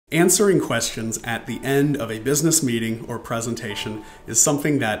Answering questions at the end of a business meeting or presentation is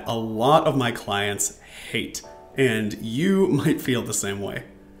something that a lot of my clients hate, and you might feel the same way.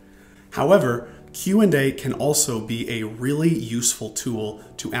 However, Q&A can also be a really useful tool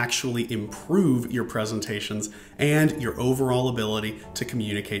to actually improve your presentations and your overall ability to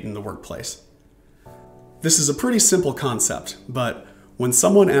communicate in the workplace. This is a pretty simple concept, but when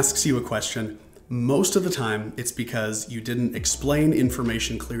someone asks you a question, most of the time it's because you didn't explain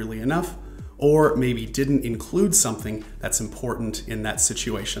information clearly enough, or maybe didn't include something that's important in that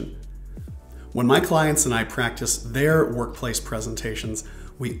situation. When my clients and I practice their workplace presentations,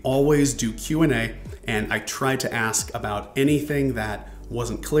 we always do Q&A, and I try to ask about anything that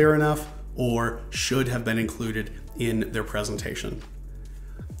wasn't clear enough or should have been included in their presentation.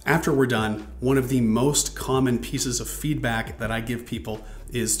 After we're done, one of the most common pieces of feedback that I give people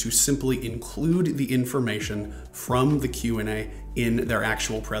is to simply include the information from the Q&A in their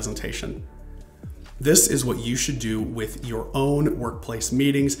actual presentation. This is what you should do with your own workplace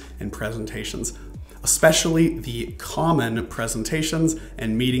meetings and presentations, especially the common presentations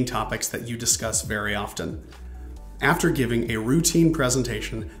and meeting topics that you discuss very often. After giving a routine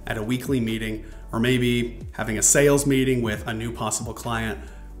presentation at a weekly meeting, or maybe having a sales meeting with a new possible client,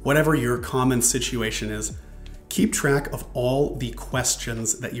 whatever your common situation is, keep track of all the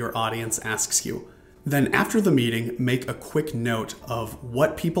questions that your audience asks you. Then after the meeting, make a quick note of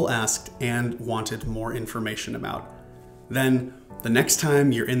what people asked and wanted more information about. Then, the next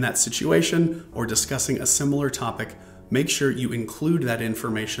time you're in that situation or discussing a similar topic, make sure you include that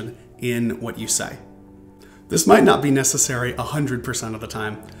information in what you say. This might not be necessary 100% of the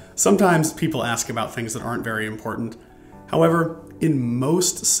time. Sometimes people ask about things that aren't very important. However, in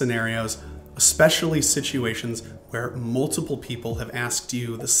most scenarios, especially situations where multiple people have asked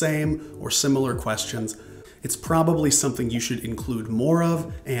you the same or similar questions, it's probably something you should include more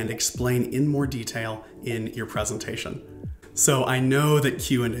of and explain in more detail in your presentation. So I know that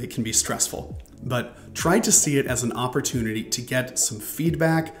Q&A can be stressful, but try to see it as an opportunity to get some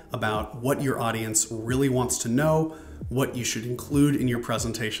feedback about what your audience really wants to know, what you should include in your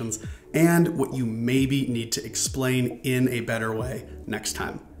presentations, and what you maybe need to explain in a better way next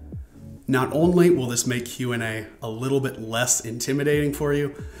time. Not only will this make Q&A a little bit less intimidating for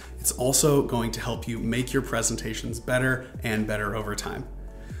you, it's also going to help you make your presentations better and better over time.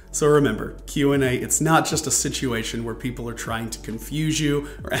 So remember, Q&A, it's not just a situation where people are trying to confuse you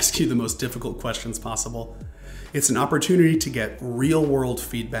or ask you the most difficult questions possible. It's an opportunity to get real-world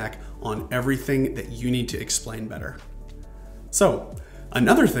feedback on everything that you need to explain better. So,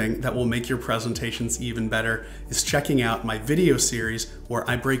 another thing that will make your presentations even better is checking out my video series where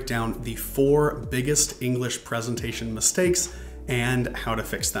I break down the 4 biggest English presentation mistakes and how to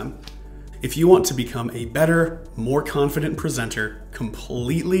fix them. If you want to become a better, more confident presenter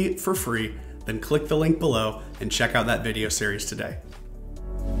completely for free, then click the link below and check out that video series today.